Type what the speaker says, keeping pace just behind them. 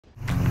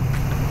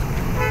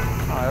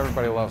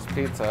Everybody loves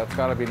pizza. It's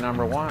got to be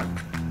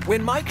 #1.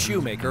 When Mike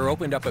Shoemaker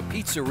opened up a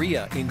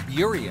pizzeria in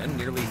Burien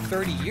nearly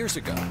 30 years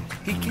ago,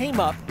 he came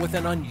up with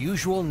an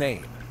unusual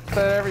name.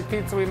 Every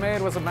pizza we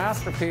made was a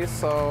masterpiece,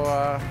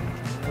 so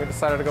we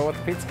decided to go with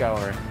the Pizza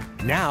Gallery.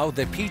 Now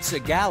the Pizza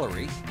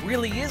Gallery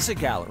really is a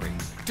gallery,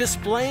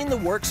 displaying the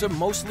works of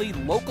mostly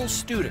local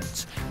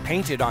students,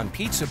 painted on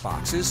pizza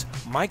boxes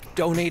Mike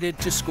donated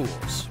to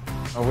schools.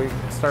 We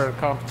started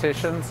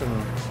competitions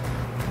and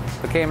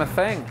became a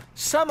thing.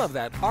 Some of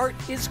that art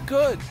is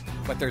good,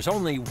 but there's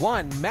only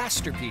one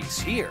masterpiece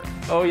here.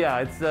 Oh yeah,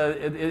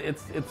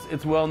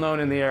 it's well known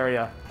in the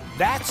area.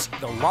 That's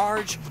the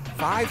large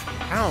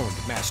 5-pound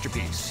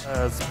masterpiece.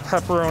 It's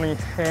pepperoni,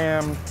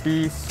 ham,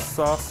 beef,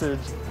 sausage.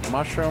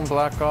 Mushroom,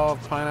 black olive,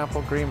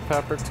 pineapple, green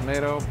pepper,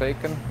 tomato,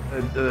 bacon.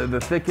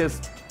 The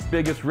thickest,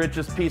 biggest,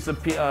 richest piece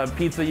of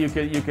pizza you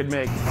could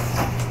make.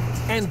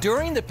 And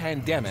during the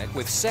pandemic,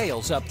 with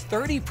sales up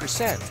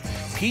 30%,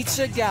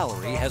 Pizza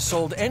Gallery has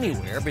sold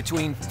anywhere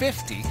between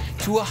 50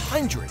 to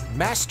 100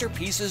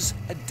 masterpieces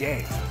a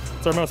day.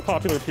 It's our most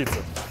popular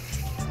pizza.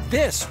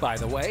 This, by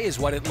the way, is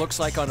what it looks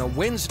like on a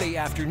Wednesday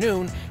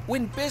afternoon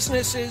when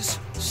business is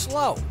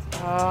slow.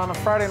 On a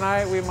Friday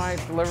night, we might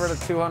deliver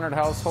to 200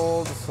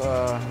 households,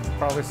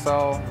 probably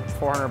sell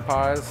 400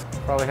 pies,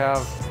 probably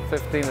have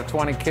 15 to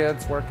 20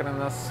 kids working in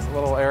this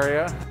little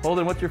area.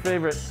 Holden, what's your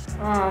favorite?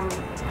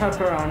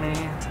 Pepperoni.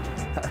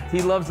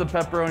 He loves the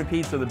pepperoni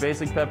pizza, the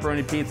basic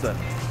pepperoni pizza.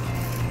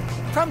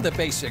 From the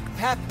basic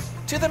pep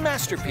to the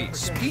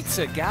masterpiece,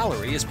 Pizza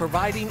Gallery is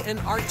providing an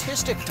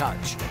artistic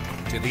touch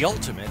to the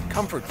ultimate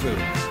comfort food.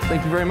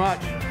 Thank you very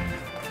much.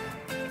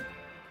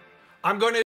 I'm going to